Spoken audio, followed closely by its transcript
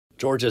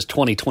Georgia's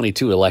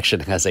 2022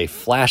 election has a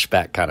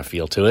flashback kind of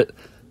feel to it,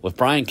 with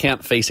Brian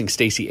Kemp facing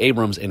Stacey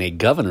Abrams in a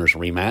governor's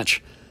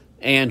rematch,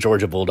 and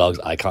Georgia Bulldogs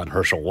icon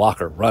Herschel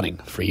Walker running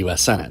for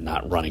U.S. Senate.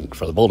 Not running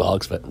for the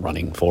Bulldogs, but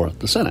running for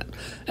the Senate.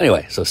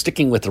 Anyway, so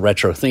sticking with the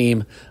retro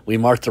theme, we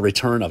mark the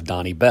return of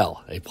Donnie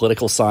Bell, a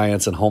political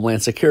science and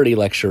homeland security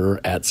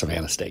lecturer at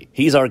Savannah State.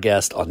 He's our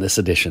guest on this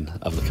edition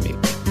of The Commute.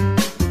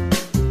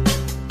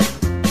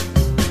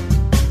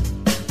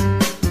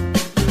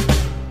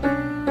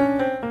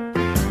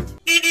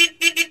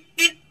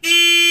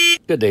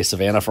 Good day,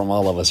 Savannah, from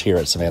all of us here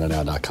at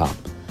SavannahNow.com.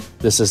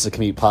 This is the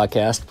Commute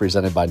Podcast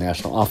presented by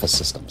National Office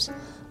Systems.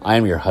 I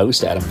am your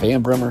host, Adam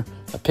Van Brimmer,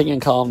 opinion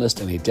columnist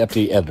and a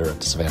deputy editor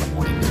at the Savannah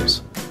Morning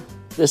News.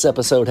 This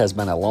episode has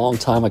been a long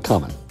time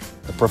coming.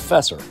 The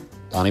professor,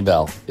 Donnie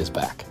Bell, is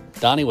back.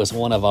 Donnie was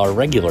one of our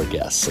regular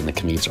guests in the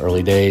Commute's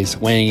early days,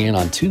 weighing in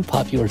on two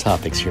popular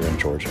topics here in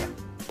Georgia,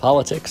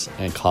 politics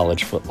and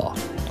college football.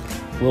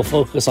 We'll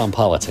focus on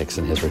politics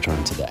in his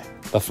return today.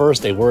 But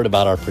first, a word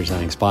about our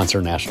presenting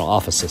sponsor, National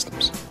Office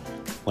Systems.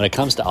 When it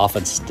comes to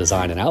office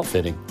design and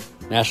outfitting,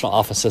 National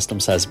Office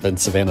Systems has been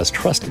Savannah's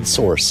trusted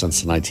source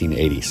since the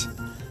 1980s.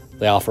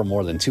 They offer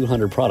more than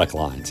 200 product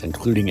lines,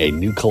 including a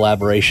new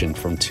collaboration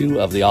from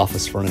two of the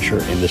office furniture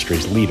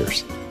industry's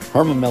leaders,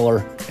 Herman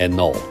Miller and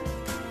Knoll,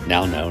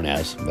 now known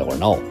as Miller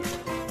Knoll.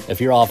 If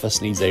your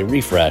office needs a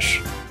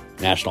refresh,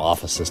 National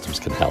Office Systems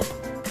can help.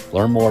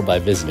 Learn more by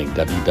visiting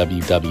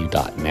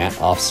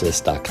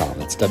www.natoffsys.com.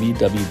 That's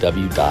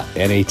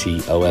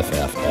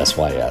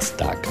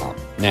www.natoffsys.com.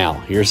 Now,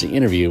 here's the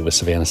interview with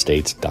Savannah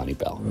State's Donnie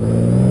Bell.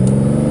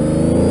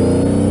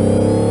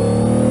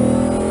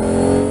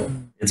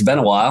 It's been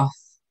a while,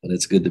 but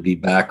it's good to be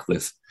back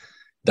with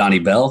Donnie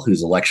Bell,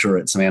 who's a lecturer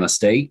at Savannah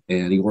State,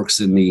 and he's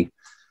a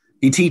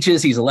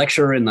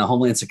lecturer in the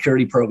Homeland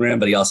Security program,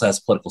 but he also has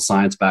a political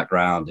science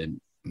background, and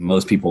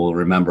most people will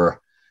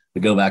remember. We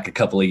go back a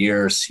couple of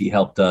years, he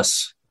helped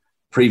us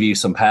preview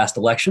some past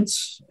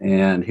elections.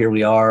 And here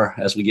we are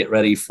as we get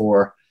ready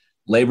for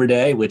Labor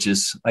Day, which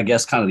is, I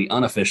guess, kind of the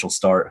unofficial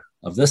start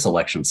of this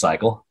election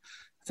cycle.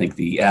 I think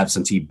the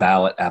absentee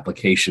ballot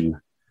application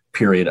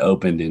period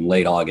opened in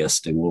late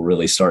August, and we'll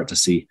really start to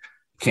see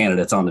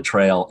candidates on the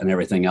trail and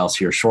everything else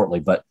here shortly.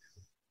 But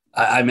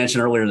I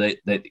mentioned earlier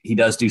that he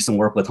does do some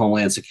work with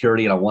Homeland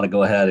Security, and I want to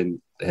go ahead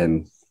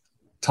and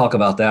talk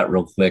about that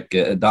real quick.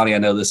 Donnie, I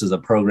know this is a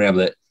program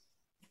that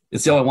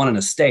it's the only one in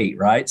the state,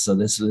 right? So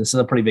this is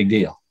a pretty big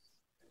deal.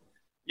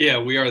 Yeah,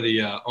 we are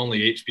the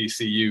only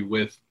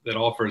HBCU that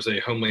offers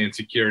a Homeland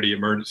Security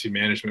Emergency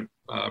Management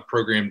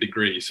program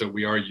degree. So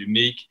we are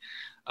unique.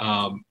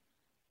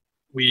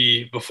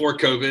 We, before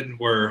COVID,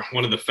 were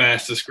one of the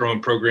fastest growing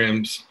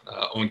programs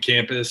on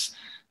campus.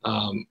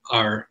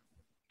 Our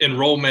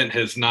enrollment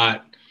has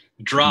not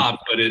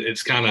dropped, but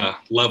it's kind of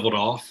leveled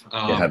off.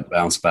 It had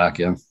bounced back,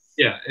 yeah.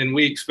 Yeah, and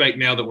we expect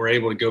now that we're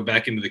able to go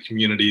back into the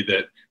community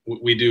that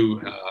we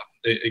do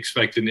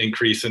expect an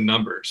increase in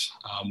numbers.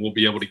 We'll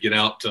be able to get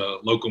out to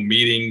local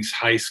meetings,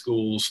 high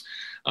schools,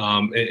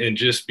 and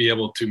just be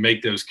able to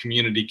make those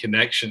community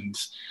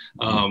connections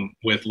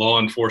with law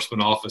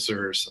enforcement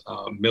officers,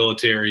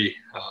 military,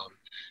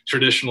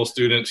 traditional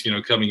students,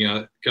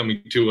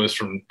 coming to us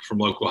from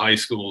local high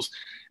schools,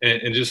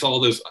 and just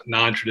all those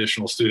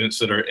non-traditional students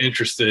that are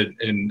interested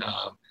in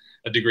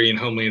a degree in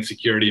Homeland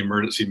Security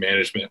Emergency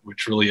Management,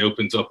 which really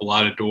opens up a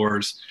lot of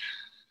doors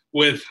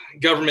with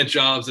government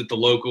jobs at the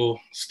local,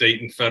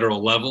 state, and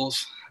federal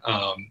levels.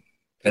 And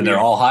they're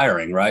all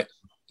hiring, right?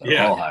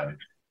 They're all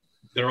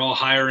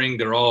hiring.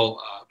 They're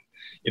all,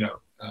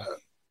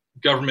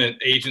 government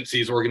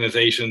agencies,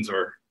 organizations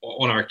are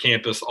on our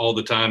campus all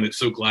the time. It's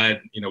so glad,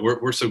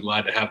 we're so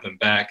glad to have them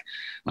back.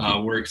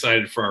 We're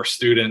excited for our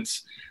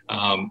students,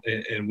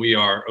 and we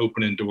are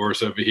opening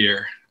doors over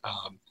here.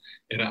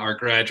 And our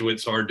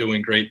graduates are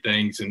doing great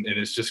things. And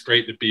it's just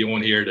great to be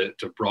on here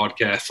to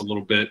broadcast a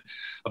little bit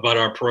about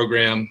our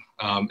program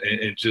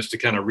and just to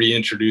kind of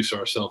reintroduce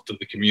ourselves to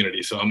the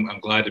community. So I'm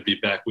glad to be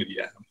back with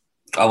you, Adam.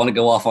 I want to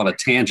go off on a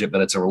tangent,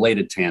 but it's a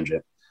related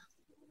tangent.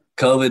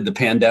 COVID, the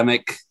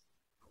pandemic,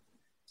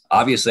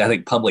 obviously, I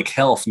think public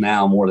health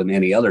now more than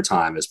any other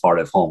time is part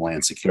of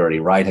Homeland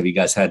Security, right? Have you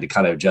guys had to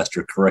kind of adjust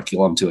your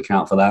curriculum to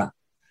account for that?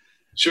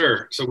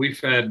 Sure. So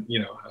we've had,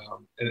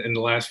 in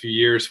the last few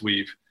years,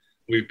 we've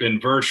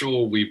been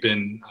virtual, we've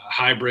been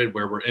hybrid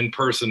where we're in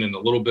person and a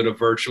little bit of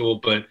virtual.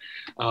 But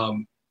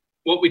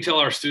what we tell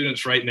our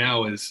students right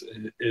now is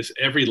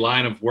every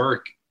line of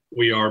work,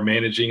 we are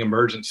managing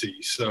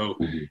emergencies. So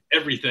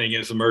everything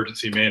is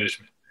emergency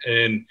management.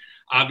 And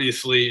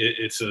obviously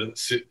it's a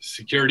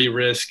security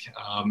risk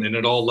and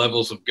at all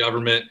levels of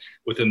government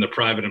within the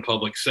private and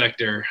public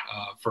sector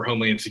for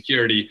Homeland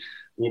Security.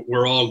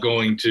 We're all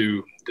going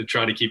to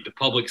try to keep the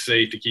public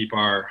safe, to keep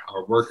our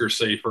workers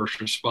safe, first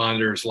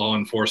responders, law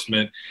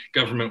enforcement,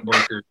 government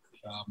workers,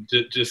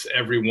 just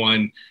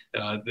everyone.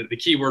 The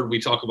key word we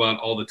talk about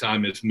all the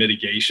time is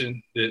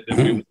mitigation, that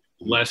we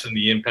lessen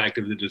the impact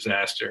of the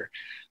disaster.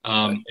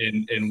 And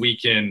we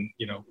can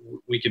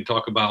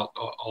talk about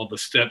all the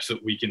steps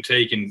that we can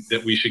take and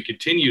that we should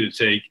continue to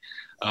take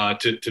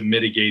to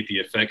mitigate the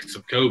effects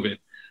of COVID.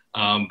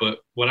 But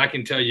what I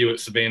can tell you at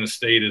Savannah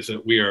State is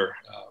that we are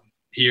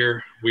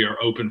here, we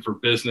are open for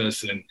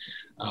business, and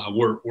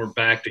we're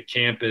back to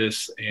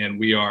campus, and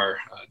we are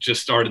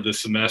just started the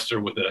semester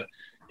with a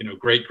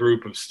great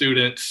group of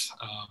students,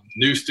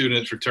 new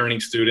students, returning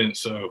students.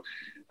 So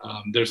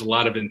there's a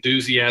lot of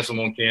enthusiasm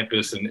on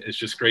campus, and it's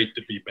just great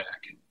to be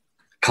back.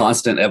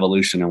 Constant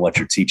evolution in what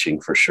you're teaching,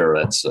 for sure.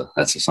 That's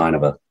a sign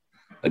of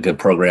a good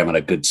program and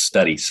a good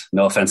studies.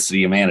 No offense to the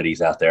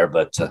humanities out there,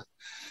 but a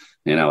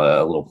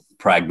little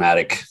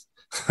pragmatic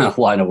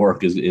line of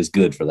work is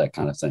good for that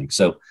kind of thing.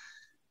 So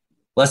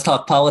let's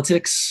talk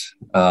politics.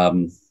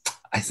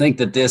 I think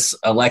that this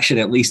election,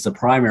 at least the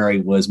primary,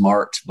 was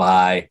marked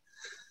by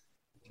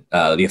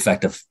the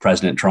effect of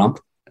President Trump.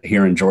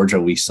 Here in Georgia,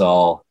 we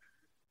saw,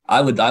 I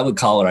would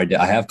call it,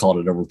 I have called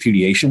it a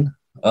repudiation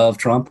of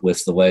Trump,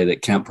 with the way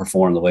that Kemp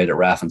performed, the way that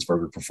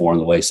Raffensperger performed,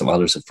 the way some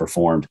others have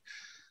performed.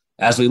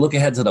 As we look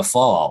ahead to the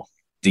fall,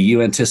 do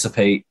you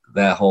anticipate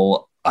that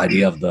whole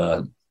idea of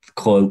the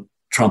quote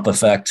Trump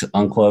effect,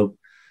 unquote,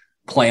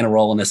 playing a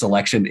role in this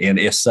election? And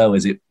if so,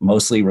 is it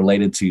mostly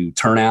related to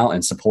turnout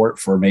and support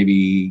for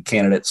maybe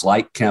candidates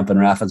like Kemp and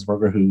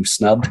Raffensperger who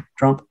snubbed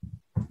Trump?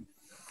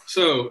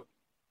 So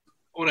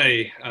on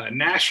a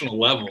national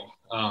level,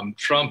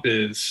 Trump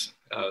is,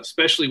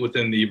 especially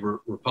within the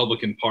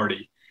Republican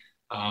Party,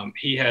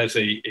 he has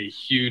a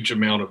huge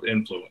amount of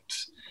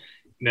influence.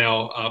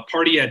 Now,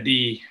 party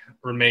ID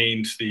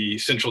remains the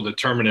central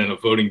determinant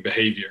of voting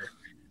behavior.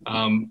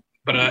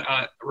 But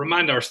I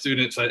remind our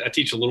students, I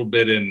teach a little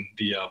bit in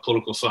the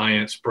political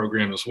science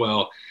program as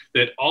well,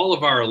 that all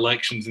of our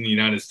elections in the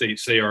United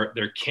States,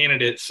 they're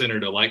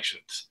candidate-centered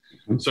elections.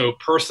 Mm-hmm. So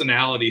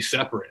personality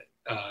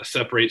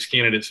separates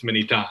candidates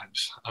many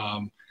times.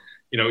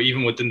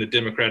 Even within the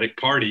Democratic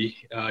Party,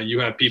 you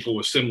have people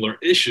with similar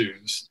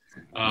issues,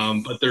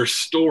 but their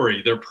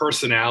story, their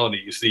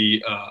personalities,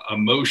 the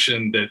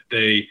emotion that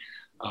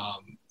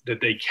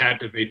they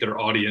captivate their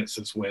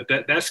audiences with,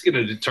 that's going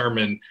to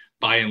determine,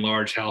 by and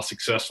large, how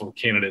successful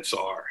candidates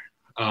are.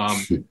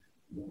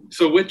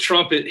 So with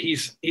Trump,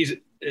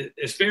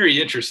 it's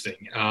very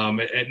interesting.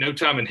 At no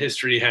time in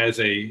history has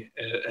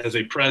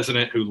a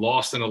president who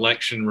lost an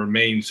election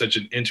remained such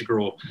an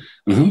integral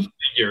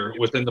figure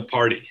within the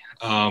party.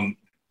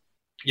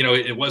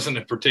 It wasn't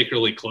a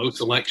particularly close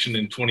election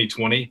in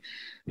 2020.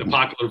 The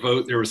popular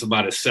vote, there was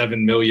about a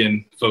 7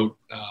 million vote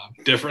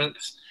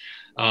difference.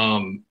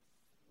 In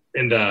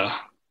the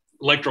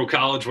Electoral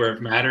College, where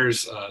it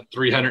matters,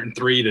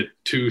 303 to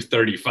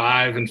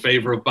 235 in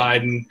favor of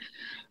Biden.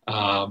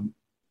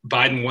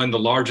 Biden won the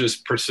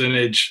largest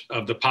percentage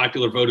of the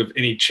popular vote of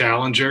any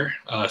challenger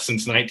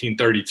since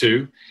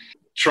 1932.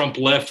 Trump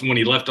left. When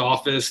he left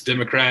office,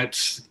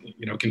 Democrats,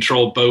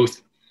 controlled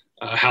both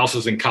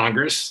houses in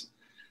Congress.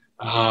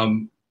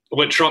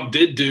 What Trump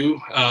did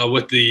do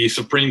with the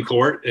Supreme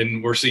Court,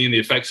 and we're seeing the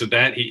effects of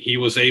that, he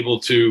was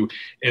able to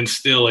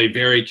instill a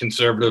very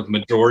conservative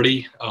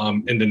majority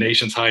in the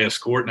nation's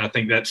highest court. And I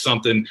think that's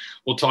something,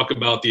 we'll talk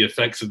about the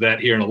effects of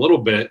that here in a little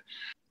bit.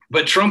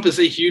 But Trump is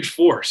a huge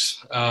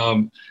force.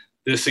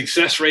 The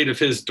success rate of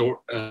his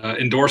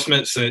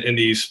endorsements in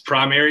these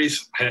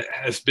primaries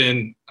has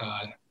been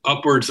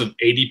upwards of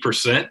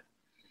 80%.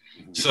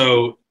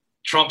 So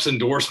Trump's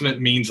endorsement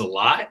means a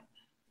lot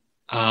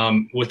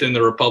within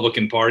the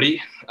Republican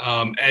Party.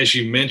 As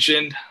you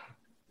mentioned,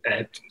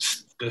 at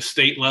the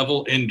state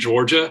level in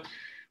Georgia,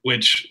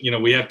 which,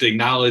 we have to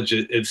acknowledge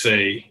it's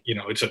a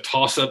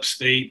toss-up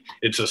state.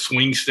 It's a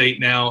swing state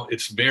now.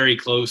 It's very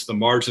close. The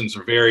margins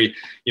are very,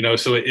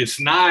 so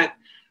it's not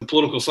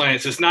political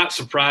science. It's not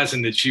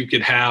surprising that you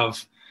could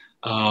have,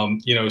 some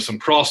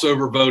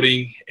crossover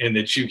voting, and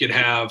that you could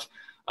have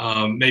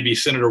maybe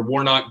Senator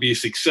Warnock be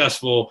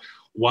successful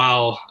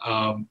while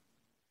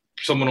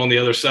someone on the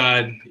other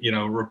side,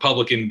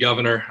 Republican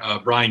Governor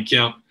Brian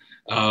Kemp,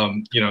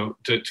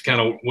 to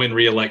kind of win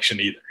re-election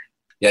either.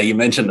 Yeah, you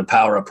mentioned the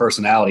power of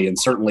personality, and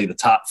certainly the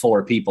top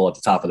four people at the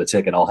top of the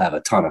ticket all have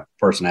a ton of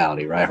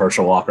personality, right?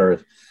 Herschel Walker,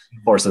 of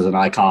course, is an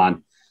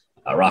icon.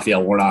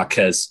 Raphael Warnock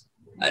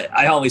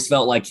I always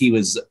felt like he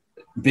was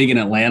big in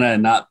Atlanta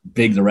and not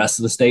big the rest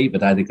of the state,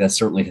 but I think that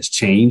certainly has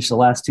changed the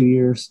last 2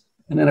 years.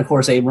 And then, of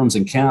course, Abrams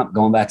and Kemp,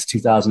 going back to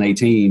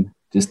 2018,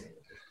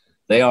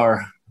 they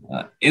are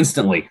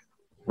instantly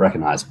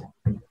recognizable.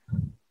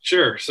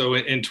 Sure. So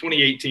in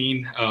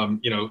 2018,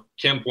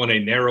 Kemp won a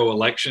narrow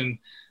election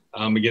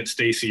against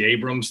Stacey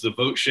Abrams. The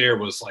vote share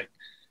was I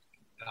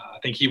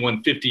think he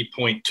won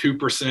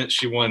 50.2%.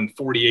 She won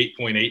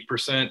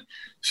 48.8%.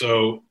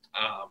 So,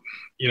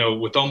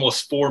 with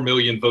almost 4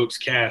 million votes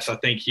cast, I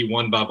think he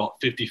won by about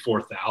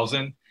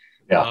 54,000.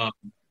 Yeah.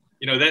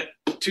 That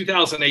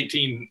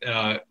 2018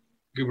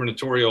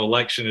 gubernatorial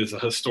election is a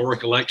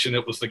historic election.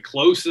 It was the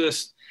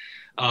closest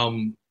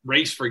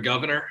race for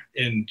governor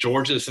in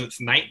Georgia since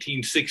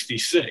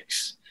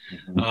 1966.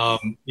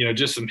 Mm-hmm.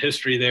 Just some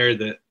history there.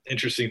 The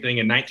interesting thing,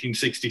 in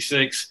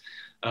 1966,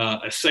 a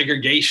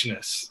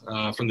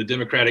segregationist from the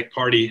Democratic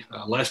Party,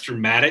 Lester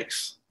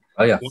Maddox,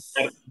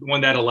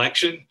 won that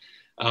election.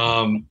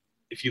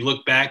 if you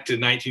look back to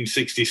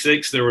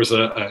 1966, there was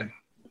a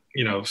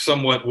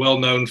somewhat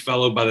well-known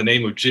fellow by the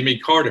name of Jimmy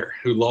Carter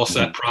who lost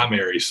that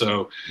primary.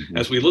 So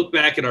as we look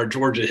back at our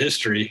Georgia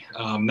history,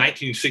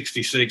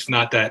 1966,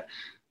 not that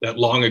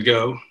long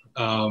ago,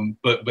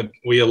 but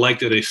we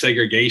elected a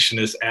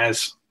segregationist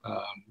as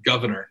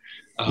governor,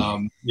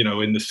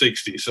 in the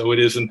 60s. So it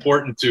is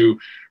important to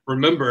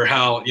remember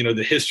how,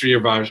 the history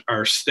of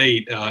our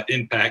state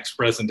impacts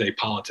present day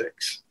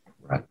politics.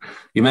 Right.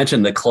 You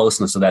mentioned the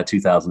closeness of that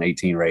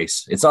 2018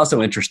 race. It's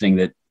also interesting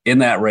that in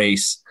that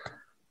race,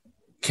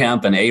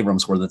 Kemp and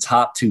Abrams were the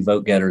top two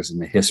vote getters in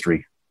the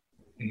history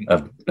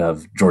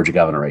of Georgia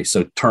governor race.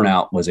 So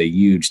turnout was a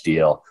huge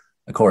deal.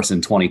 Of course,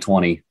 in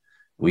 2020,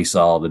 we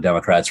saw the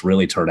Democrats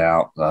really turn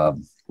out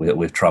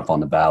with Trump on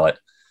the ballot.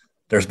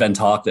 There's been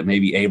talk that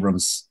maybe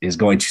Abrams is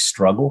going to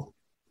struggle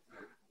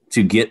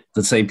to get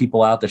the same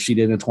people out that she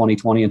did in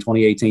 2020 and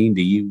 2018.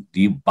 Do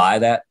you buy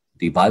that?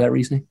 Do you buy that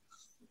reasoning?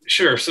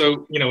 Sure.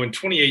 So, in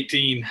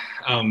 2018,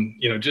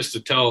 just to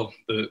tell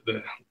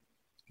the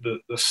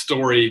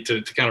story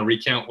to kind of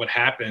recount what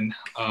happened,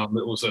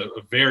 it was a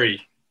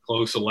very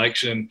close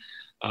election.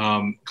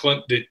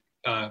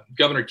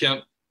 Governor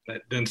Kemp,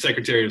 then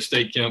Secretary of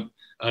State Kemp,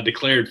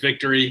 declared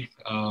victory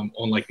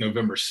on like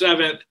November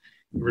 7th,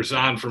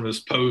 resigned from his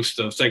post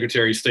of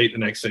Secretary of State the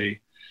next day.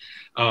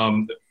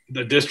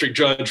 The district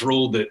judge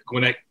ruled that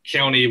Gwinnett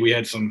County, we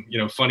had some,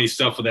 funny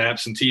stuff with the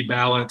absentee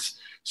ballots.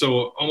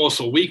 So almost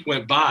a week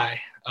went by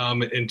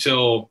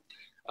until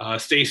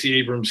Stacey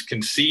Abrams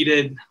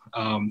conceded.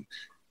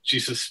 She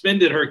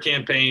suspended her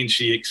campaign.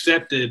 She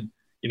accepted,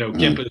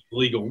 Kemp as the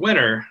legal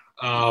winner.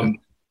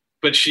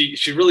 But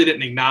she really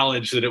didn't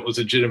acknowledge that it was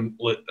a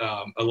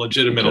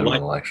legitimate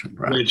election,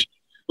 right.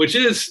 which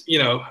is,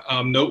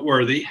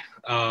 noteworthy.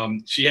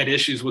 She had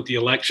issues with the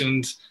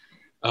elections,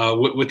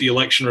 with the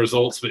election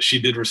results, but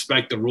she did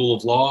respect the rule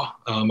of law,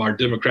 our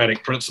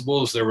democratic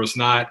principles. There was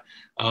not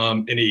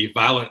any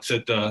violence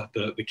at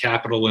the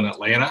Capitol in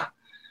Atlanta.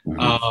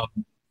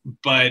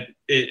 But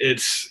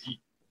it's,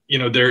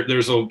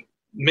 there's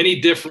many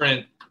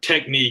different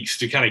techniques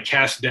to kind of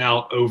cast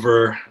doubt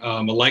over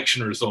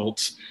election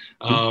results.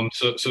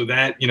 So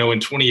that, in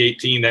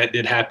 2018, that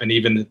did happen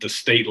even at the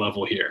state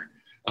level here.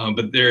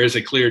 But there is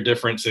a clear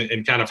difference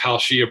in kind of how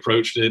she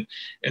approached it,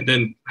 and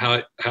then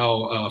how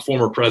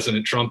former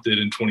President Trump did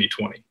in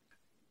 2020.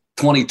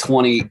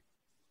 2020,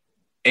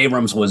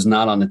 Abrams was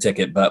not on the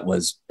ticket, but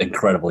was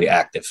incredibly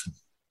active.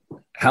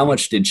 How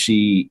much did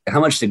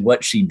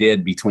what she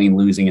did between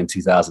losing in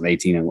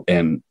 2018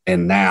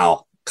 and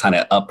now kind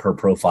of up her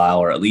profile,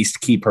 or at least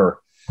keep her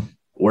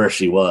where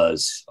she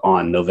was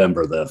on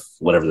November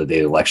whatever the day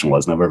of the election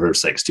was, November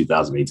 6,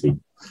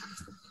 2018?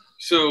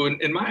 So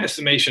in my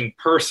estimation,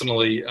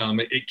 personally,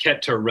 it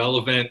kept her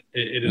relevant.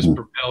 It has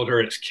propelled her.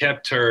 It's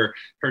kept her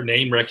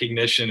name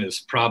recognition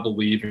is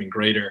probably even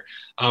greater.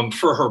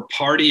 For her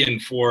party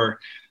and for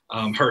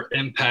her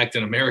impact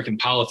in American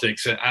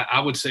politics, I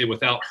would say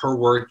without her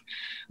work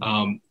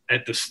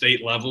at the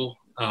state level,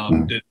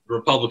 the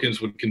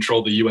Republicans would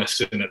control the U.S.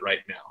 Senate right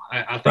now.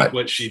 I think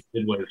what she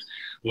did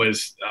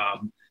was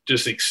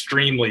just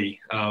extremely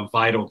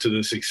vital to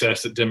the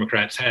success that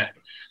Democrats had.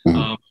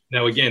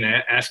 Now, again,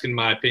 asking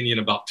my opinion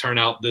about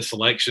turnout this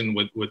election,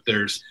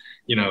 there's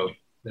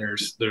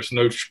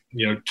no,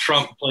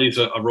 Trump plays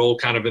a role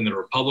kind of in the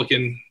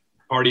Republican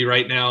Party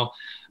right now.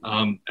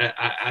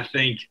 I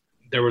think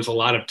there was a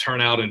lot of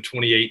turnout in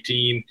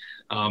 2018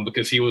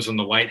 because he was in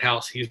the White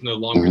House. He's no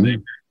longer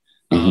there.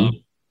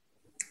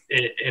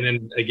 And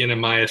then, again, in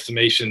my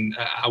estimation,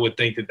 I would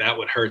think that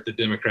would hurt the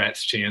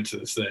Democrats'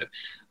 chances. That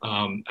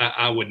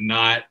I would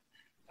not,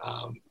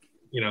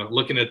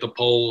 looking at the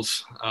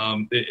polls,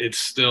 it's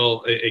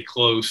still a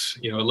close,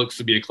 it looks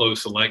to be a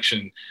close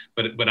election.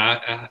 But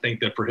I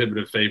think the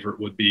prohibitive favorite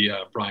would be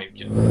Brian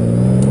Kemp.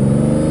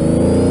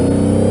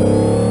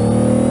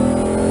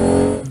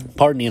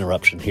 Pardon the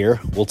interruption here.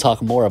 We'll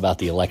talk more about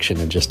the election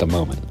in just a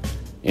moment.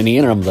 In the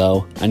interim,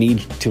 though, I need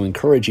to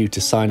encourage you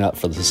to sign up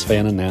for the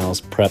Savannah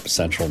Now's Prep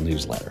Central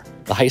newsletter.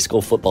 The high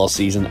school football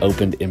season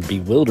opened in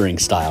bewildering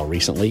style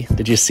recently.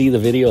 Did you see the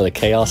video of the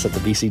chaos at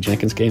the BC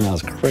Jenkins game? That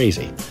was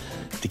crazy.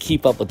 To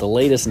keep up with the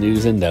latest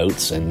news and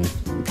notes and,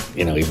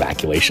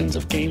 evacuations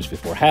of games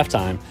before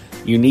halftime,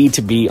 you need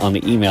to be on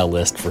the email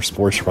list for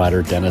sports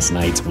writer Dennis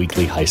Knight's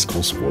weekly high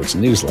school sports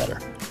newsletter.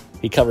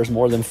 He covers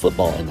more than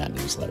football in that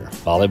newsletter.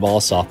 Volleyball,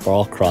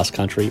 softball, cross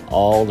country,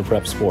 all the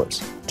prep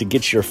sports. To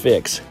get your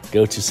fix,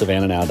 go to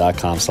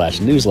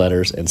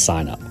savannahnow.com/newsletters and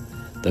sign up.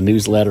 The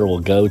newsletter will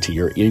go to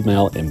your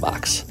email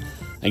inbox.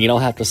 And you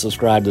don't have to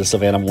subscribe to the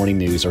Savannah Morning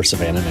News or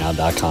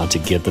savannahnow.com to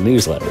get the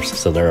newsletters,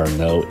 so there are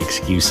no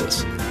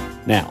excuses.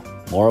 Now,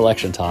 more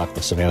election talk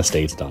with Savannah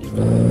State's Donnie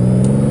Bell.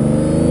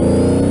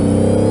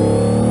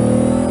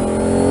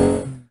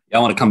 I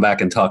want to come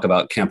back and talk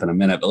about Kemp in a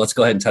minute, but let's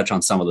go ahead and touch on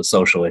some of the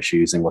social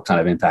issues and what kind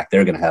of impact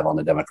they're going to have on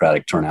the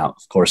Democratic turnout.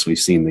 Of course, we've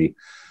seen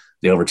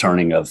the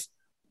overturning of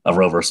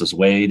Roe versus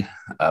Wade.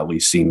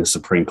 We've seen the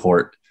Supreme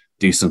Court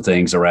do some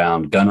things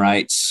around gun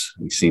rights.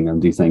 We've seen them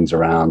do things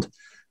around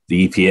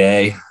the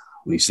EPA.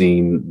 We've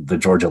seen the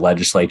Georgia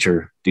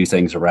legislature do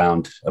things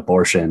around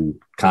abortion,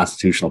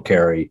 constitutional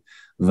carry,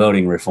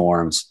 voting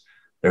reforms.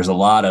 There's a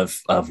lot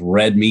of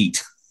red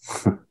meat,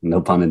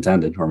 no pun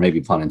intended, or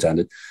maybe pun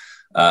intended,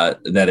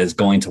 that is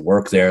going to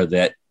work there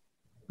that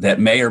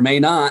may or may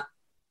not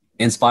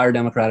inspire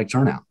Democratic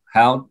turnout.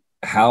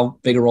 How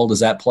big a role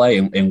does that play,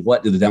 and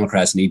what do the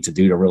Democrats need to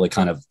do to really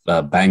kind of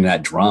bang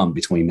that drum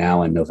between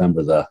now and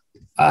November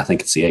I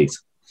think it's the 8th?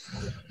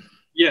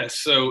 Yes.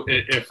 So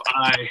if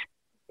I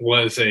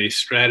was a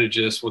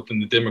strategist within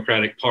the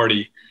Democratic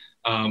Party,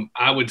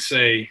 I would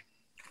say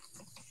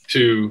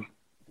to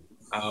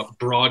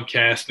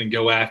broadcast and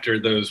go after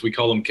those, we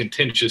call them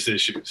contentious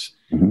issues,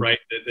 right?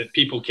 That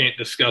people can't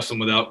discuss them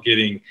without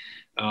getting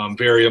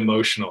very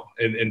emotional.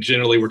 And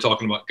generally we're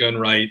talking about gun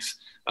rights,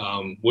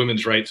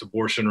 women's rights,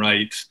 abortion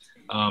rights,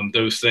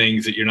 those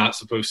things that you're not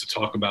supposed to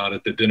talk about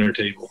at the dinner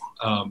table.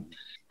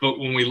 But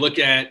when we look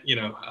at,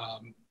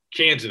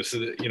 Kansas,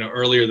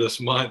 earlier this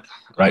month,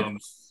 right.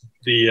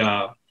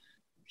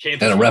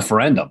 Kansas had a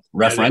referendum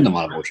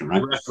on abortion, right?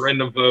 A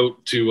referendum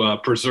vote to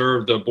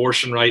preserve the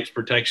abortion rights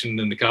protection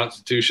in the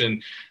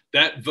Constitution.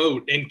 That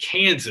vote in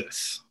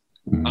Kansas,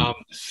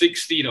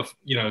 60 to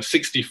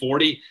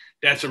 60-40,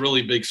 that's a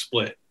really big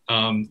split.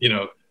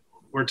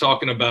 We're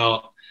talking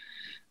about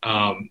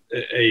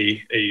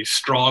a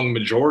strong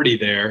majority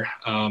there.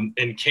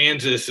 And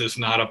Kansas is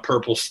not a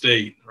purple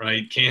state,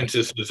 right?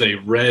 Kansas is a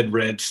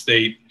red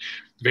state,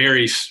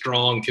 very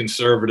strong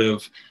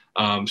conservative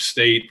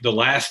state. The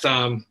last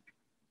time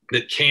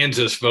that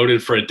Kansas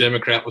voted for a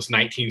Democrat was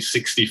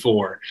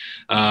 1964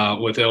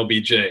 with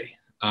LBJ.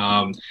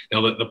 Now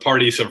the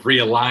parties have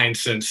realigned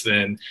since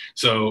then.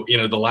 So,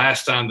 the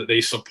last time that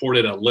they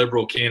supported a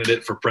liberal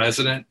candidate for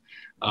president,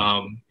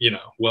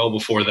 well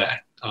before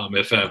that,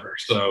 if ever.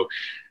 So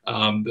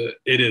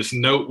it is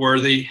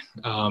noteworthy.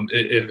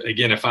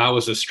 If I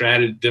was a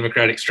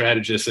Democratic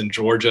strategist in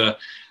Georgia,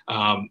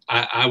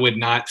 I would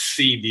not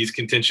see these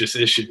contentious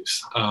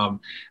issues.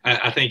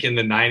 I think in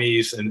the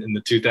 90s and in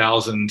the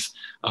 2000s,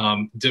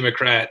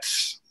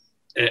 Democrats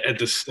at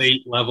the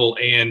state level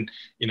and,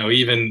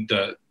 even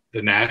the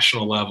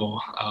national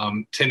level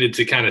tended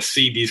to kind of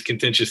see these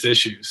contentious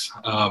issues.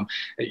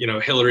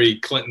 Hillary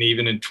Clinton,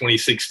 even in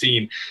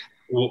 2016,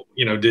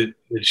 did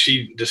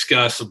she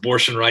discuss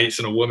abortion rights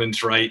and a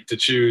woman's right to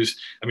choose?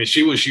 I mean,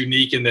 she was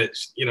unique in that,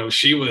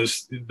 she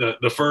was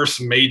the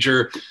first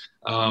major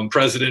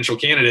presidential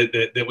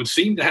candidate that would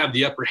seem to have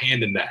the upper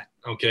hand in that.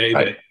 Okay.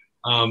 Right.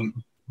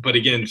 But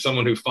again,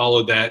 someone who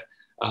followed that,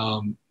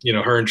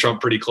 her and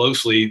Trump pretty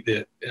closely,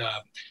 that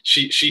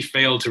she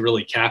failed to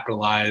really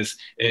capitalize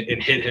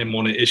and hit him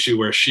on an issue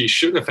where she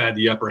should have had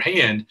the upper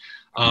hand.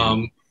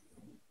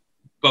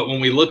 But when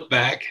we look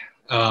back,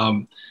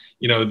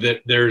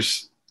 that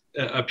there's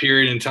a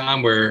period in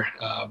time where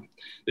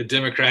the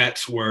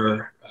Democrats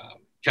were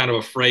kind of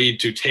afraid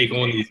to take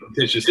on these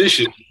contentious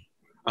issues,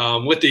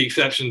 with the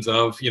exceptions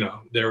of,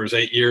 there was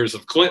 8 years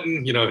of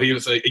Clinton. He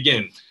was,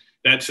 again,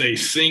 that's a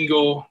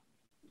single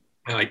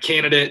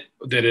candidate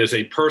that is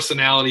a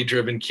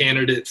personality-driven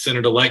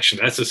candidate-centered election.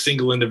 That's a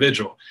single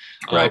individual.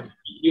 Right.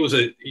 He was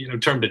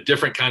termed a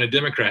different kind of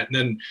Democrat. And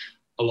then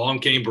along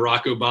came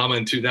Barack Obama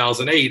in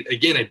 2008,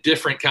 again, a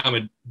different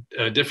kind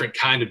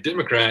of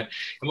Democrat.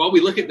 And while we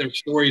look at their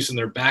stories and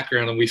their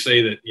background and we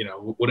say that,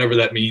 whatever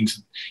that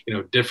means,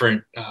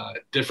 different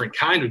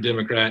kind of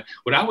Democrat,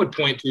 what I would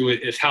point to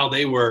is how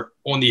they were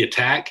on the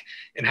attack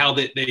and how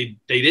they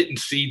didn't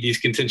see these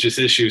contentious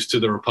issues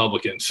to the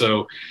Republicans.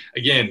 So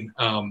again,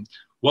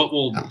 what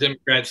will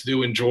Democrats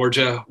do in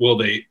Georgia? Will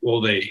they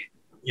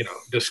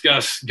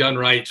discuss gun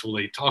rights? Will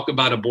they talk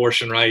about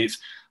abortion rights?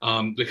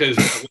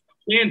 Because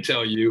I can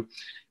tell you,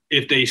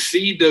 if they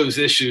cede those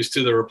issues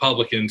to the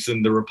Republicans,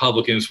 then the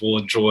Republicans will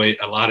enjoy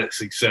a lot of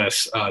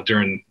success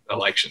during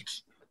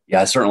elections.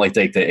 Yeah, I certainly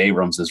think that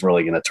Abrams is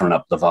really going to turn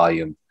up the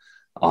volume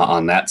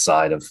on that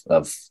side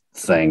of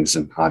things,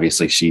 and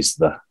obviously she's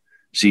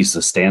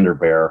the standard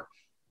bearer.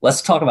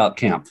 Let's talk about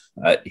Kemp.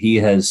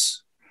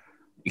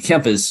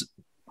 Kemp is,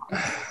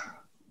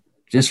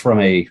 just from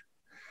a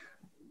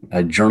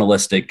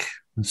journalistic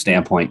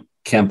standpoint,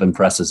 Kemp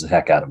impresses the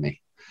heck out of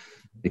me,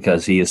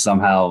 because he has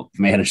somehow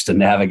managed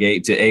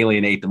to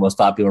alienate the most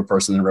popular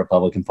person in the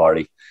Republican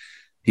Party.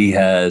 He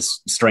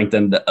has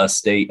strengthened a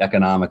state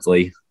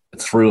economically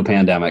through a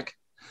pandemic,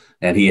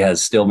 and he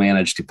has still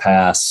managed to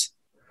pass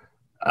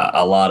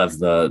a lot of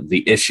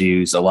the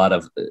issues,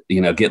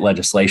 get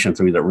legislation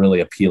through that really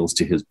appeals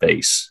to his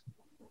base.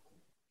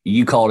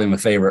 You called him a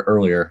favorite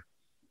earlier.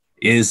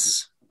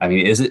 Is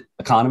it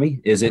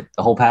economy? Is it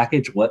the whole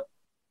package?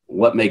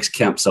 What makes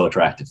Kemp so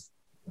attractive?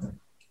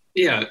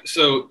 Yeah,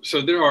 so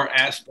there are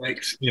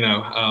aspects,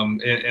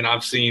 and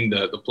I've seen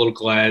the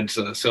political ads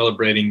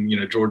celebrating,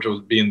 Georgia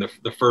being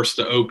the first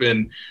to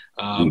open,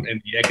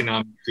 and the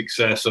economic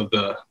success of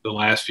the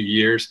last few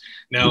years.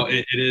 Now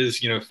it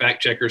is,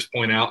 fact checkers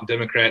point out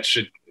Democrats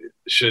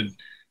should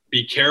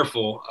be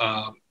careful,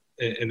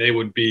 and they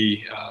would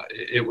be,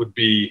 it would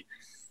be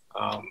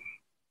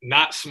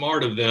not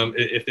smart of them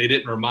if they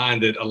didn't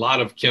remind that a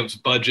lot of Kemp's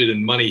budget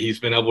and money he's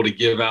been able to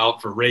give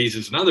out for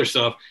raises and other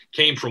stuff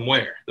came from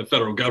where? The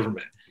federal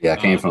government. Yeah, it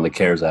came from the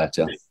CARES Act.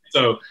 Yeah.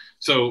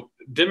 So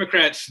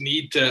Democrats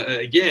need to,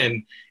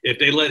 again, if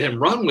they let him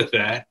run with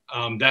that,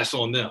 that's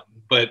on them.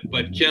 But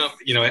Kemp,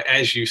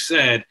 as you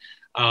said,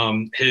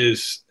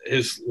 his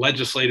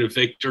legislative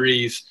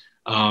victories,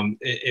 and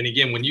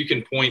again, when you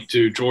can point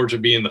to Georgia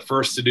being the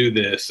first to do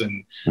this,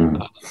 and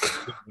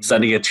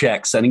sending you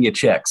checks,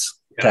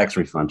 tax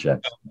refund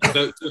checks.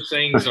 Those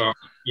things are,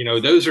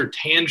 those are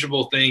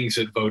tangible things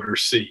that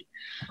voters see.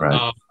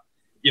 Right.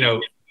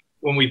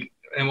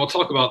 We'll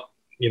talk about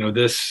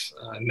this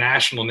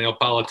national nail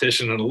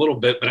politician in a little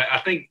bit, but I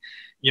think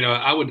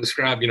I would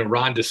describe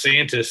Ron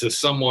DeSantis as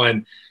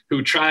someone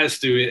who tries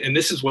to, and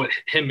this is what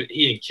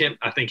he and Kemp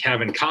I think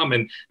have in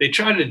common. They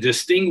try to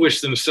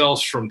distinguish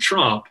themselves from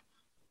Trump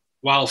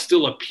while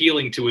still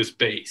appealing to his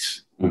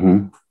base.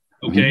 Mm-hmm.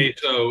 Okay,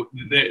 so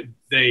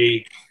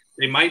they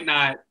might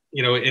not,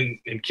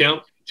 in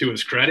Kemp, to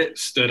his credit,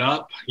 stood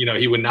up.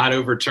 He would not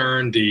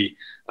overturn the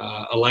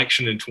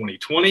election in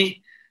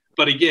 2020,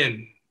 but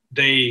again,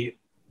 they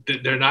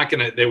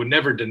would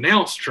never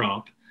denounce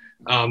Trump.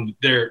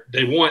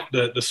 They want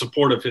the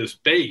support of his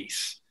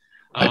base.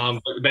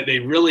 But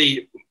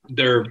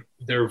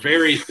they're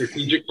very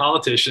strategic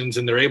politicians,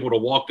 and they're able to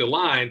walk the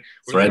line.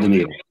 They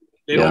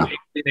don't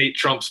alienate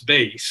Trump's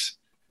base.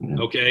 Yeah.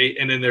 Okay.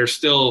 And then they're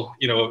still,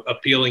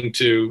 appealing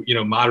to,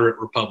 moderate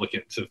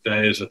Republicans, if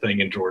that is a thing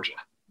in Georgia.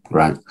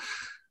 Right.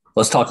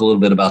 Let's talk a little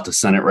bit about the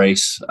Senate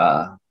race.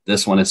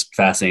 This one is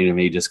fascinating to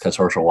me just because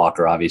Herschel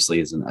Walker obviously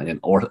is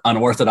an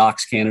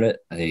unorthodox candidate,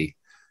 a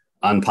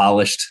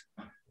unpolished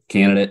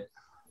candidate.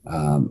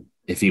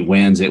 If he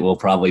wins, it will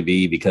probably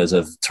be because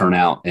of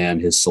turnout and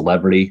his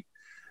celebrity.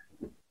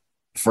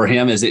 For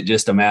him, is it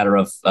just a matter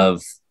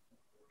of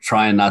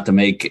trying not to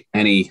make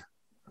any,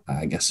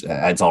 I guess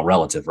it's all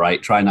relative, right?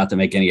 Trying not to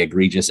make any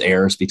egregious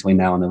errors between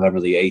now and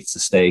November the 8th to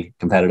stay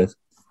competitive?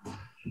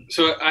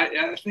 So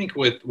I think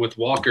with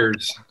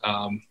Walker's,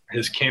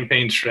 his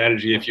campaign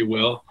strategy, if you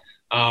will,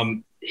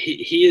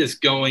 he is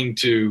going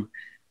to,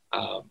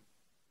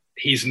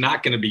 he's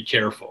not going to be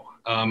careful.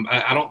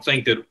 I don't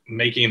think that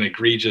making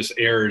egregious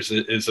errors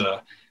is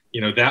a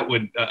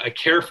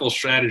careful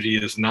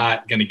strategy is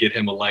not going to get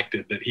him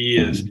elected. That he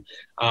is,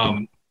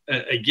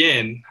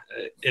 again,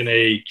 in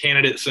a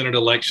candidate Senate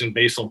election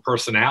based on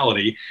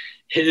personality,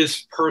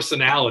 his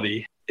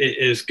personality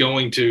is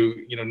going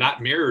to,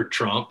 not mirror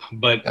Trump,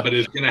 but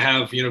is going to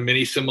have,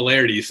 many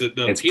similarities.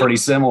 It's pretty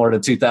similar to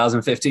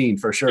 2015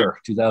 for sure.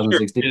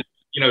 2016.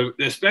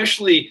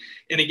 Especially,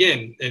 and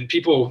again, and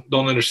people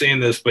don't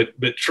understand this, but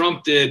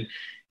Trump did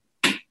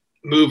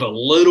move a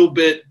little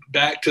bit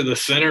back to the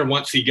center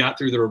once he got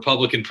through the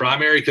Republican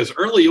primary, because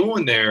early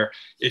on there,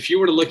 if you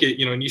were to look at,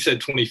 and you said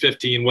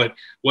 2015,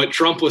 what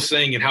Trump was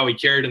saying and how he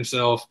carried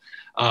himself,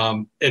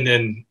 and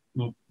then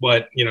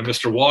what,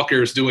 Mr.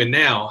 Walker is doing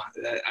now,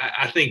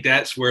 I think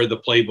that's where the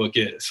playbook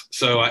is.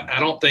 So I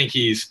don't think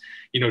he's,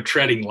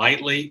 treading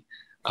lightly.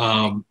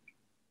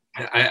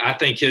 I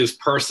think his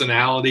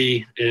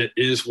personality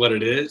is what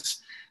it is.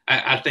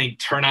 I think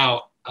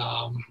turnout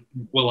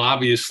will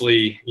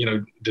obviously,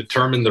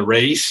 determine the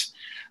race.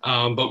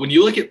 But when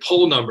you look at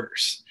poll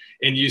numbers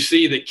and you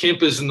see that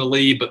Kemp is in the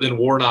lead, but then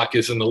Warnock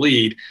is in the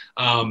lead,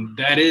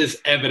 that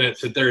is evidence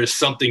that there is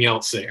something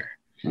else there.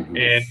 Mm-hmm.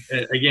 And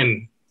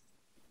again,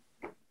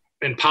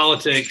 in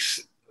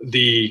politics,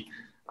 in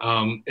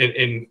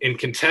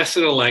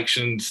contested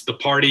elections, the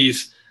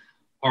parties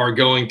are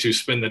going to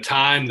spend the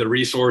time, the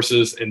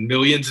resources, and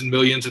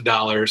millions of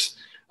dollars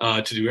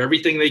to do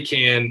everything they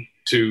can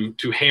to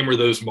hammer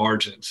those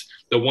margins,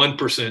 the 1%,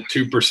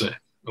 2%,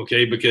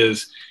 okay?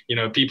 Because,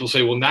 people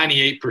say, well,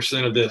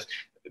 98% of this,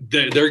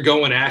 they're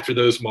going after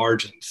those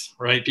margins,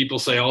 right? People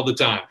say all the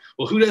time,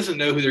 well, who doesn't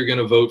know who they're going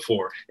to vote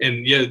for?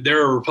 And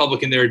they're a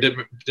Republican, they're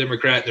a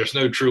Democrat, there's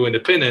no true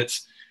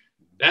independents.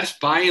 That's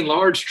by and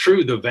large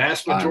true. The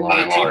vast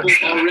majority of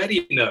people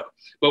already know.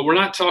 But we're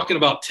not talking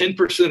about 10%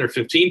 or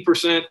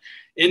 15%.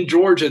 In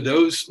Georgia,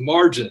 those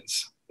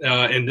margins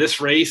in this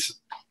race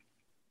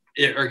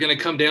are going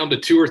to come down to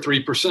 2 or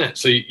 3%.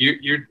 So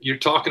you're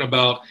talking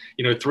about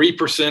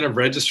 3% of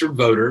registered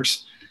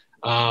voters.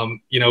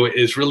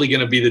 Is really going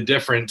to be the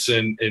difference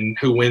in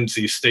who wins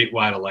these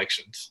statewide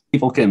elections.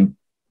 People can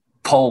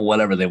poll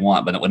whatever they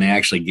want, but when they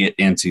actually get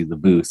into the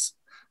booth,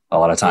 a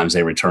lot of times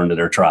they return to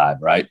their tribe,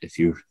 right? If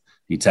you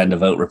tend to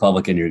vote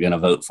Republican, you're going to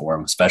vote for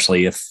them,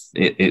 especially if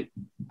it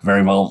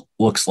very well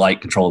looks like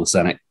control of the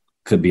Senate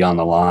could be on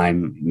the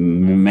line.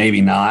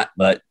 Maybe not,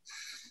 but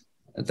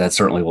that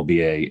certainly will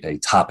be a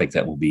topic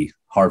that will be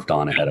harped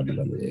on ahead of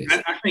November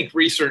 8th. I think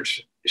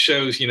research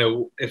shows,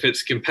 if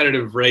it's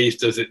competitive race,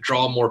 does it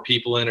draw more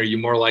people in? Are you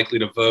more likely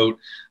to vote?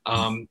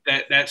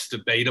 That's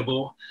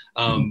debatable.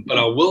 But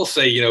I will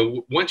say,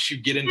 once you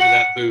get into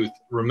that booth,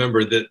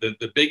 remember that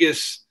the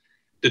biggest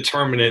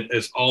determinant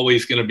is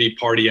always going to be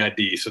party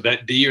ID. So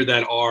that D or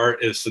that R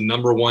is the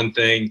number one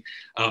thing.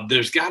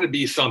 There's got to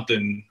be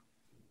something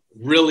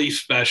really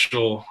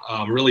special,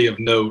 really of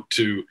note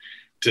to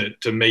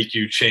to make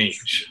you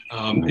change.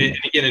 And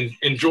again,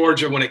 in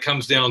Georgia, when it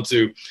comes down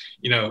to,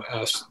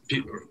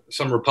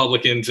 some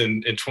Republicans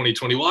in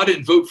 2020, well, I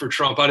didn't vote for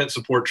Trump. I didn't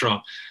support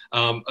Trump.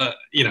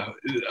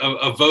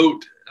 A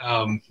vote,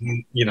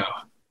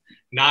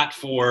 not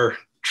for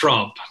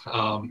Trump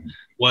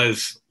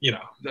was,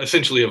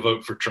 essentially a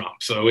vote for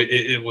Trump. So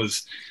it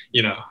was,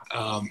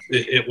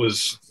 it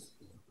was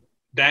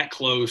that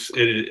close.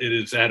 It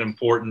is that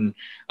important.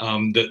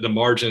 The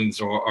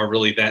margins are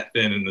really that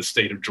thin in the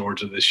state of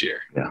Georgia this year.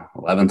 Yeah,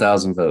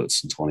 11,000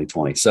 votes in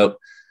 2020. So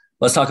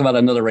let's talk about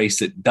another race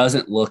that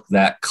doesn't look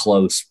that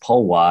close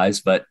poll-wise,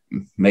 but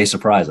may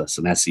surprise us,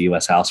 and that's the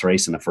U.S. House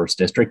race in the 1st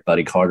District.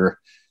 Buddy Carter,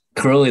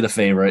 clearly the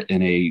favorite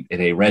in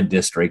a red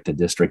district, a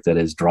district that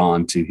is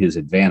drawn to his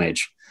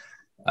advantage.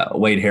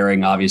 Wade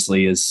Herring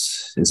obviously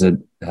is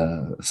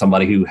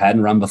somebody who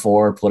hadn't run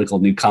before, political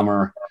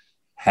newcomer,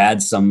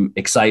 had some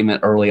excitement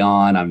early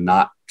on. I'm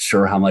not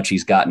sure how much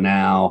he's got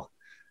now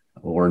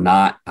or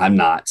not. I'm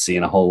not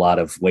seeing a whole lot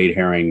of Wade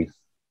Herring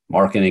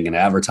marketing and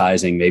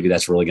advertising. Maybe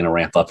that's really going to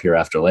ramp up here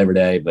after Labor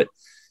Day. But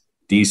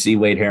do you see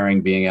Wade Herring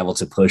being able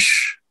to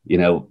push,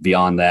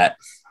 beyond that?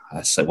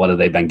 So what have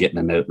they been getting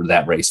in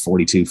that race?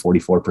 42,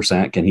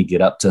 44%. Can he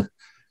get up to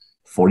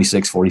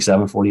 46,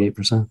 47,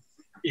 48%?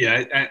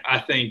 Yeah, I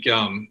think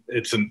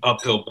it's an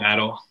uphill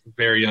battle.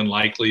 Very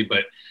unlikely,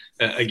 but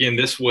again,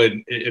 this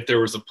would, if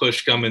there was a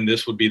push coming,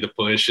 this would be the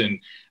push. And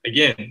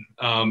again,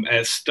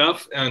 as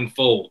stuff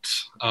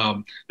unfolds,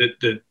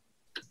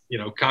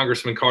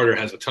 Congressman Carter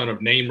has a ton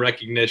of name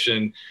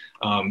recognition.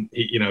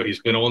 He's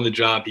been on the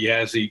job. He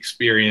has the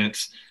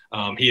experience.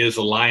 He has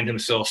aligned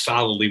himself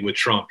solidly with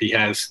Trump. He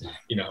has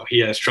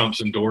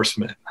Trump's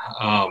endorsement.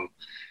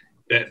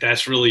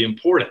 That's really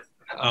important.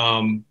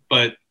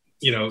 But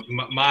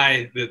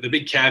the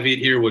big caveat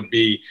here would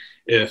be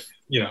if,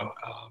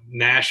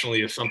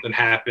 nationally, if something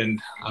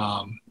happened,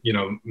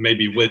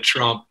 maybe with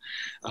Trump,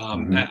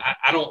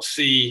 I don't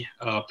see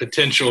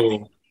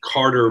potential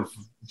Carter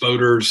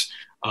voters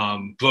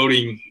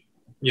voting,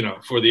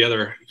 for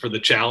the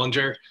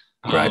challenger.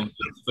 Right.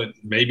 But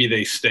maybe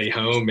they stay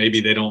home. Maybe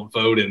they don't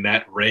vote in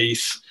that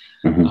race.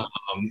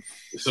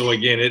 So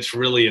again, it's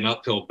really an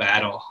uphill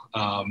battle.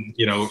 From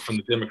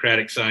the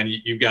Democratic side,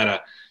 you've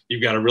got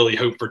to really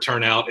hope for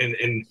turnout,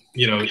 and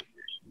your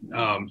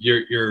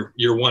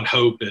one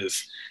hope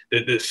is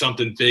that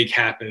something big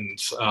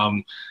happens.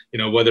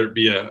 Whether it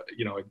be a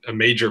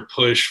major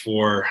push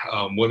for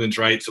women's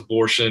rights,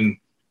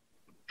 abortion,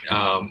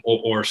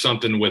 or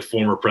something with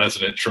former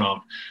President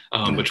Trump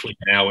between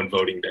now and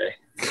voting day.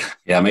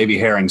 Yeah, maybe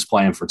Herring's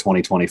plan for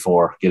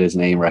 2024, get his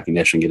name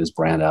recognition, get his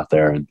brand out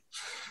there,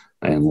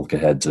 and look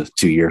ahead to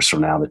 2 years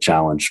from now to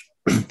challenge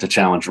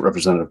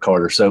Representative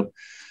Carter. So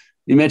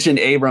you mentioned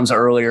Abrams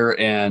earlier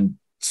and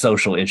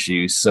social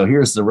issues. So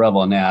here's the rub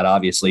on that.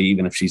 Obviously,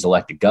 even if she's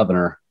elected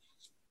governor,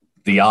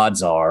 the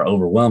odds are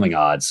overwhelming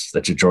odds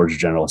that your Georgia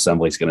General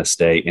Assembly is going to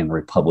stay in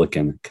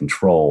Republican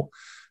control.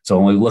 So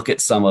when we look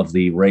at some of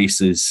the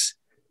races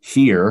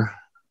here,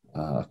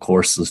 of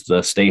course,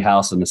 the state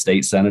house and the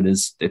state senate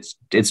it's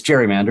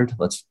gerrymandered.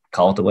 Let's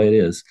call it the way it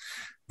is.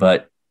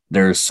 But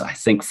there's, I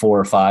think, 4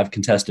 or 5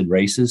 contested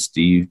races.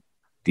 Do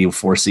you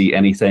foresee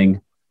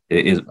anything?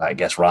 I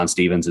guess Ron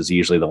Stevens is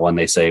usually the one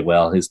they say,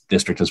 well, his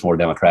district is more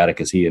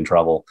Democratic. Is he in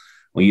trouble?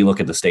 When you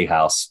look at the state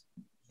house,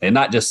 and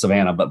not just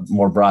Savannah, but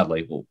more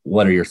broadly,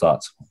 what are your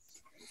thoughts?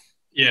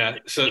 Yeah.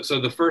 So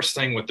the first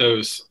thing with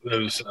those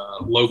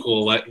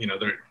local,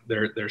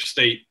 they're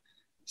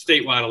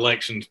statewide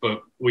elections,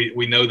 but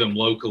we know them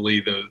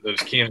locally, those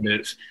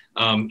candidates.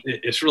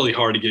 It's really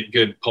hard to get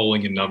good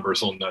polling and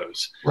numbers on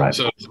those. Right.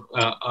 So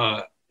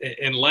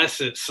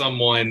unless it's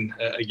someone,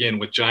 again,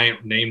 with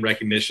giant name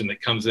recognition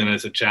that comes in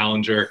as a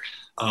challenger,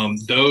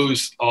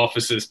 those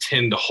offices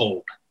tend to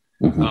hold.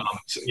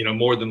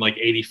 More than like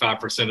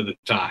 85% of the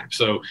time.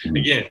 So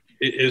again,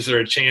 is there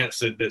a chance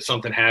that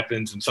something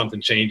happens and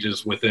something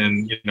changes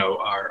within,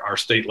 our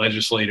state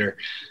legislator?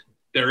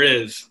 There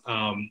is.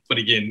 But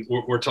again,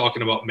 we're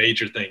talking about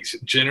major things.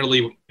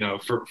 Generally,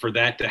 for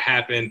that to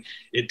happen,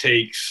 it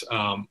takes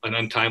an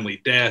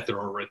untimely death or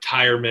a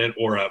retirement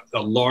or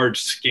a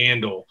large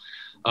scandal.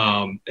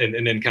 And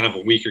then kind of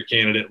a weaker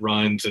candidate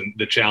runs and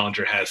the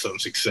challenger has some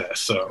success.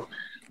 So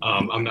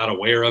I'm not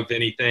aware of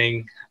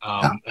anything.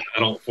 I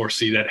don't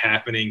foresee that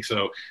happening.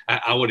 So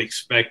I would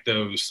expect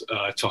those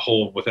to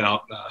hold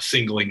without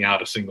singling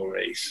out a single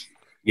race.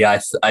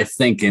 Yeah, I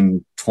think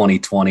in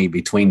 2020,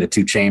 between the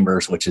two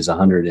chambers, which is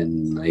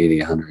 180,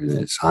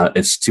 100,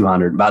 it's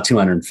 200, about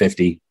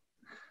 250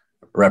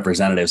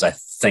 representatives, I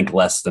think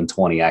less than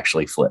 20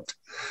 actually flipped.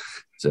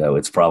 So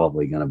it's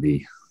probably going to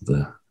be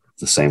the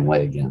same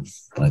way again.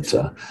 But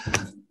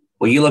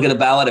when you look at the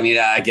ballot, I mean,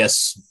 I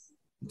guess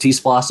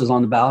T-Splosh is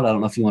on the ballot. I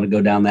don't know if you want to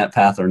go down that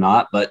path or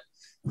not, but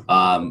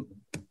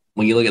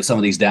when you look at some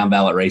of these down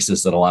ballot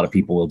races that a lot of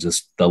people will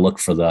they'll look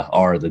for the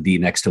R or the D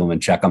next to them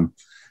and check them.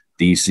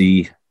 Do you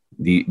see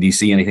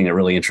anything that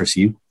really interests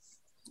you?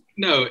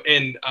 No,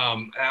 and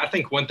I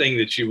think one thing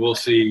that you will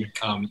see,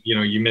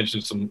 you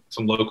mentioned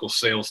some local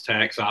sales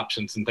tax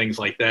options and things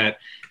like that,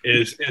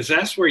 is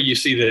that's where you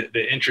see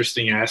the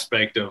interesting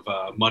aspect of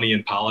money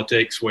in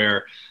politics,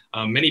 where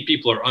many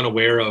people are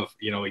unaware of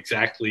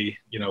exactly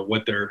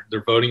what they're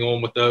voting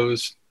on with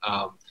those.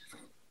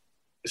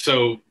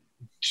 So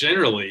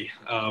generally,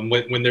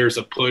 when there's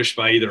a push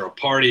by either a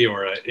party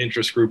or an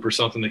interest group or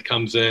something that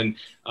comes in,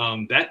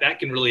 that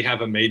can really have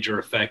a major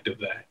effect of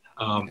that.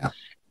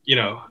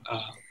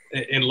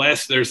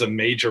 Unless there's a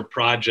major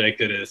project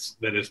that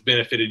has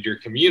benefited your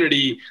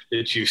community,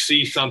 that you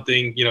see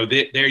something,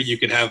 there you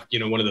could have,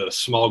 one of the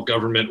small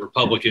government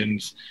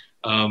Republicans,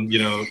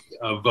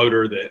 a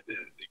voter that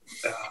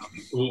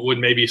would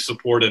maybe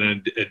support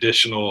an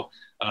additional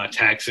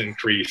tax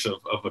increase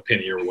of a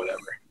penny or whatever.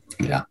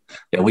 Yeah.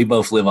 We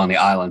both live on the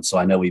island, so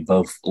I know we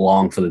both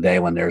long for the day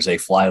when there's a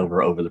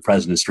flyover over the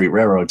President Street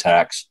Railroad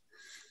tax.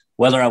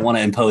 Whether I want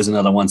to impose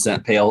another 1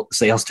 cent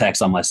sales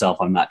tax on myself,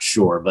 I'm not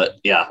sure. But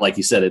yeah, like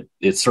you said,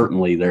 it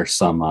certainly there's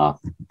some,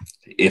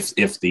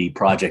 if the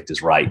project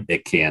is right,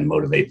 it can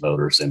motivate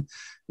voters. And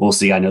we'll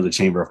see. I know the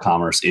Chamber of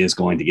Commerce is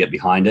going to get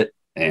behind it.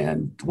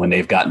 And when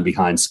they've gotten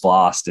behind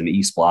SPLOST and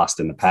eSPLOST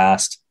in the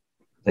past,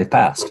 they've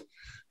passed.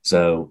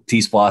 So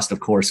T-SPLOST, of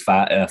course,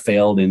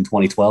 failed in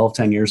 2012,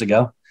 10 years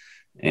ago.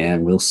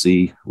 And we'll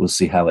see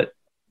how it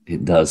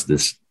does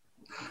this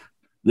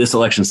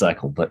election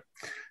cycle. But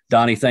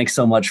Donnie, thanks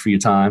so much for your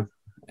time,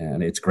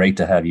 and it's great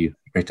to have you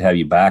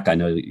back. I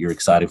know that you're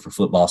excited for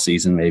football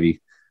season. Maybe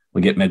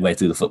we get midway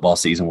through the football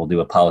season, we'll do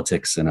a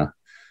politics and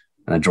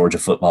a Georgia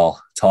football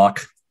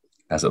talk,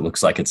 as it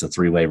looks like it's a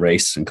three-way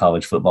race in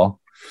college football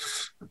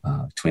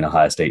between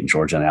Ohio State and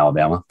Georgia and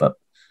Alabama. But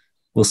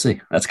we'll see.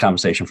 That's a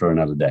conversation for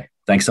another day.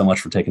 Thanks so much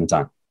for taking the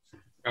time.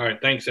 All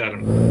right. Thanks,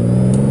 Adam.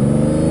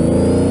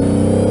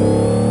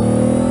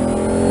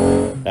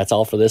 That's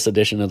all for this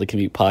edition of the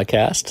Commute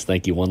Podcast.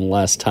 Thank you one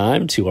last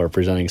time to our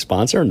presenting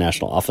sponsor,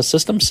 National Office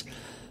Systems.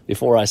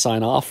 Before I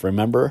sign off,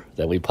 remember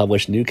that we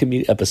publish new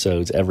Commute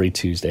episodes every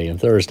Tuesday and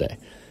Thursday.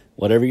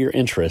 Whatever your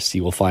interests,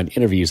 you will find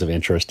interviews of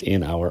interest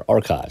in our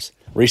archives.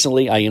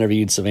 Recently, I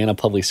interviewed Savannah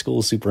Public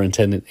Schools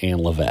Superintendent Ann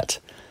Levette.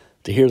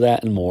 To hear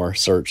that and more,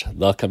 search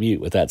The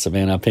Commute with that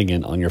Savannah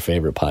opinion on your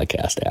favorite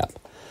podcast app.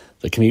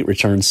 The Commute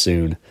returns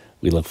soon.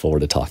 We look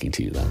forward to talking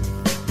to you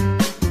then.